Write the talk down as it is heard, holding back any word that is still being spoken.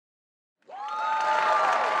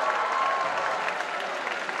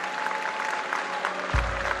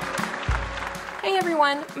Hey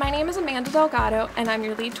everyone, my name is Amanda Delgado and I'm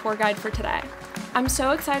your lead tour guide for today. I'm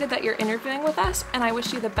so excited that you're interviewing with us and I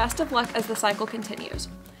wish you the best of luck as the cycle continues.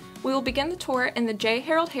 We will begin the tour in the J.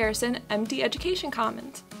 Harold Harrison MD Education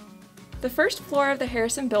Commons. The first floor of the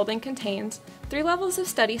Harrison building contains 3 levels of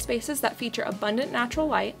study spaces that feature abundant natural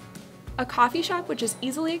light, a coffee shop which is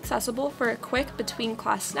easily accessible for a quick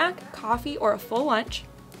between-class snack, coffee, or a full lunch,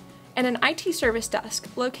 and an IT service desk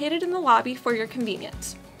located in the lobby for your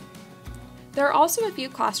convenience. There are also a few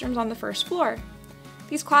classrooms on the first floor.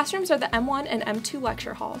 These classrooms are the M1 and M2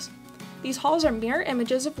 lecture halls. These halls are mirror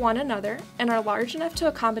images of one another and are large enough to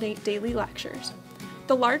accommodate daily lectures.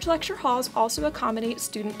 The large lecture halls also accommodate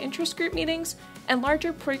student interest group meetings and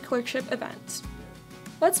larger pre-clerkship events.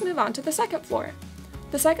 Let's move on to the second floor.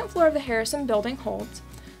 The second floor of the Harrison building holds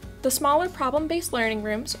the smaller problem-based learning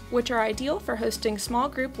rooms, which are ideal for hosting small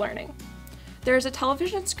group learning. There is a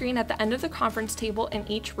television screen at the end of the conference table in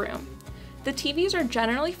each room. The TVs are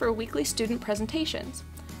generally for weekly student presentations.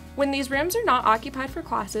 When these rooms are not occupied for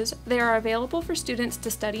classes, they are available for students to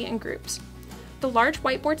study in groups. The large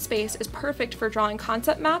whiteboard space is perfect for drawing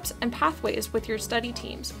concept maps and pathways with your study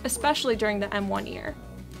teams, especially during the M1 year.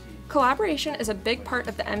 Collaboration is a big part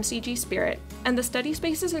of the MCG spirit, and the study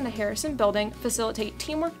spaces in the Harrison building facilitate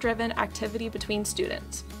teamwork-driven activity between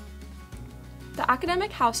students. The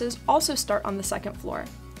academic houses also start on the second floor.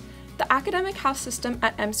 The academic house system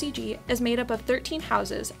at MCG is made up of 13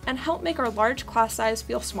 houses and help make our large class size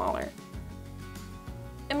feel smaller.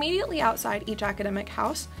 Immediately outside each academic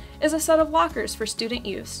house is a set of lockers for student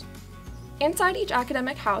use. Inside each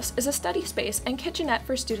academic house is a study space and kitchenette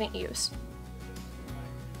for student use.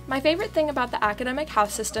 My favorite thing about the academic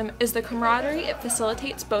house system is the camaraderie it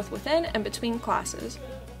facilitates both within and between classes.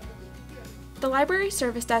 The library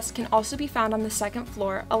service desk can also be found on the second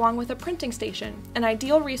floor along with a printing station, an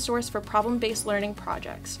ideal resource for problem-based learning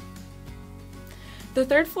projects. The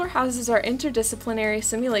third floor houses our interdisciplinary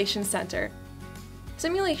simulation center.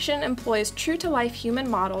 Simulation employs true-to-life human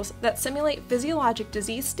models that simulate physiologic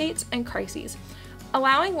disease states and crises,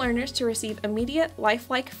 allowing learners to receive immediate,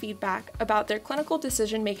 lifelike feedback about their clinical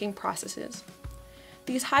decision-making processes.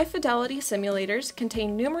 These high-fidelity simulators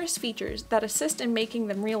contain numerous features that assist in making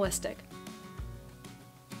them realistic.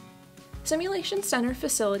 Simulation Center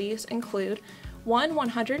facilities include one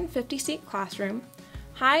 150-seat classroom,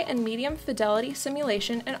 high and medium fidelity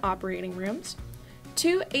simulation and operating rooms,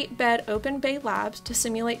 2 8-bed open bay labs to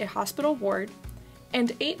simulate a hospital ward,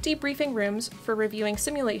 and 8 debriefing rooms for reviewing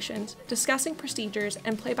simulations, discussing procedures,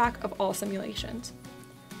 and playback of all simulations.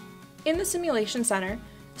 In the Simulation Center,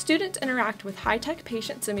 students interact with high-tech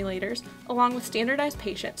patient simulators along with standardized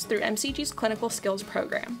patients through MCG's Clinical Skills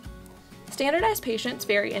program. Standardized patients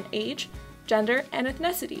vary in age, gender, and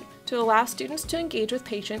ethnicity to allow students to engage with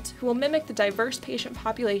patients who will mimic the diverse patient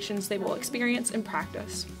populations they will experience in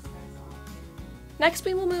practice. Next,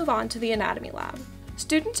 we will move on to the Anatomy Lab.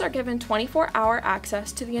 Students are given 24-hour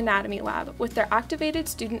access to the Anatomy Lab with their activated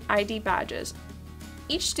student ID badges.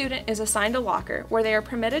 Each student is assigned a locker where they are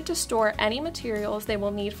permitted to store any materials they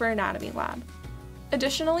will need for Anatomy Lab.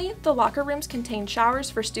 Additionally, the locker rooms contain showers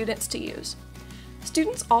for students to use.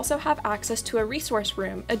 Students also have access to a resource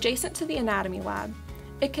room adjacent to the Anatomy Lab.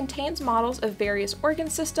 It contains models of various organ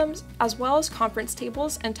systems, as well as conference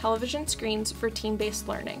tables and television screens for team-based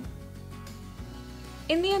learning.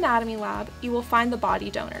 In the Anatomy Lab, you will find the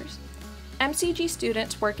body donors. MCG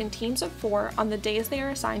students work in teams of 4 on the days they are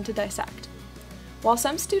assigned to dissect. While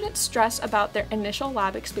some students stress about their initial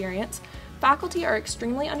lab experience, faculty are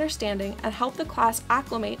extremely understanding and help the class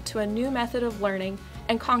acclimate to a new method of learning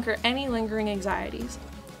and conquer any lingering anxieties.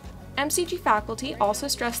 MCG faculty also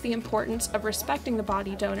stress the importance of respecting the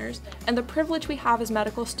body donors and the privilege we have as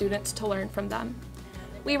medical students to learn from them.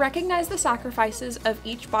 We recognize the sacrifices of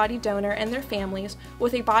each body donor and their families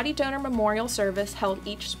with a body donor memorial service held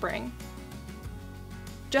each spring.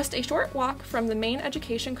 Just a short walk from the main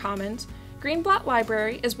education commons, Greenblatt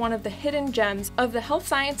Library is one of the hidden gems of the Health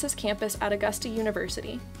Sciences campus at Augusta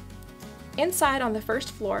University. Inside on the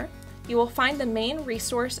first floor, you will find the main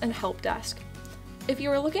resource and help desk. If you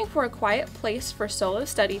are looking for a quiet place for solo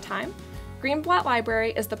study time, Greenblatt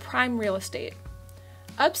Library is the prime real estate.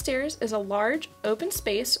 Upstairs is a large, open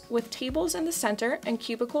space with tables in the center and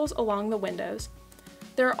cubicles along the windows.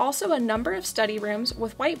 There are also a number of study rooms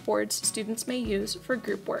with whiteboards students may use for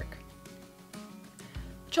group work.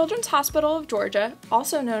 Children's Hospital of Georgia,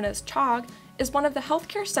 also known as CHOG, is one of the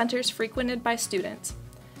healthcare centers frequented by students.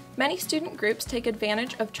 Many student groups take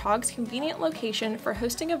advantage of CHOG's convenient location for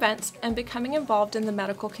hosting events and becoming involved in the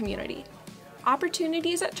medical community.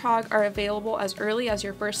 Opportunities at CHOG are available as early as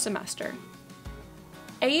your first semester.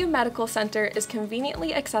 AU Medical Center is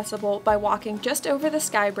conveniently accessible by walking just over the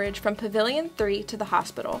sky bridge from Pavilion 3 to the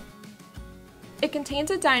hospital. It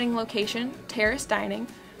contains a dining location, terrace dining,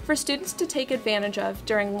 for students to take advantage of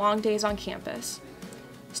during long days on campus.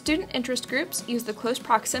 Student interest groups use the close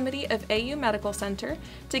proximity of AU Medical Center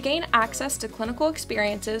to gain access to clinical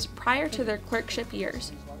experiences prior to their clerkship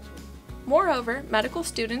years. Moreover, medical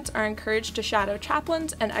students are encouraged to shadow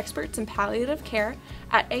chaplains and experts in palliative care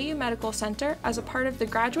at AU Medical Center as a part of the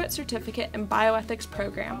Graduate Certificate in Bioethics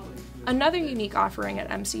program, another unique offering at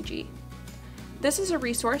MCG. This is a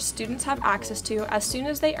resource students have access to as soon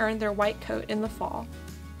as they earn their white coat in the fall.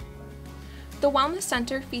 The Wellness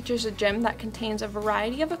Center features a gym that contains a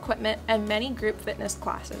variety of equipment and many group fitness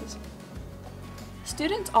classes.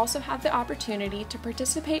 Students also have the opportunity to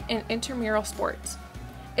participate in intramural sports.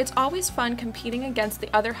 It's always fun competing against the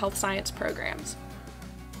other health science programs.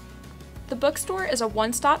 The bookstore is a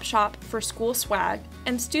one-stop shop for school swag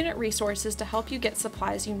and student resources to help you get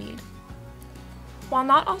supplies you need. While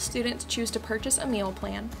not all students choose to purchase a meal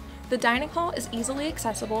plan, the dining hall is easily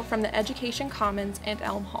accessible from the Education Commons and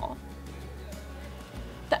Elm Hall.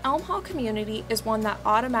 The Elm Hall community is one that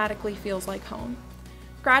automatically feels like home.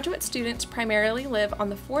 Graduate students primarily live on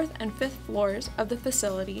the 4th and 5th floors of the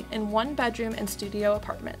facility in one-bedroom and studio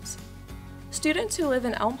apartments. Students who live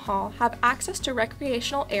in Elm Hall have access to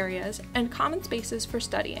recreational areas and common spaces for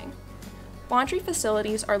studying. Laundry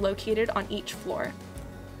facilities are located on each floor.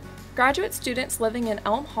 Graduate students living in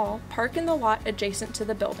Elm Hall park in the lot adjacent to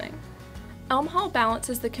the building. Elm Hall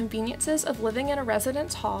balances the conveniences of living in a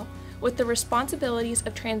residence hall with the responsibilities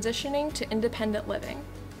of transitioning to independent living.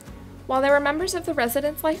 While there were members of the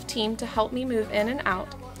Residence Life team to help me move in and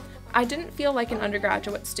out, I didn't feel like an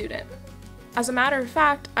undergraduate student. As a matter of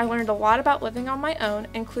fact, I learned a lot about living on my own,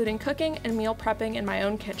 including cooking and meal prepping in my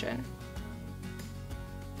own kitchen.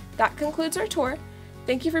 That concludes our tour.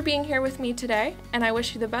 Thank you for being here with me today, and I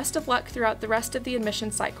wish you the best of luck throughout the rest of the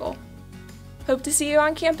admission cycle. Hope to see you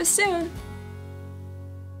on campus soon!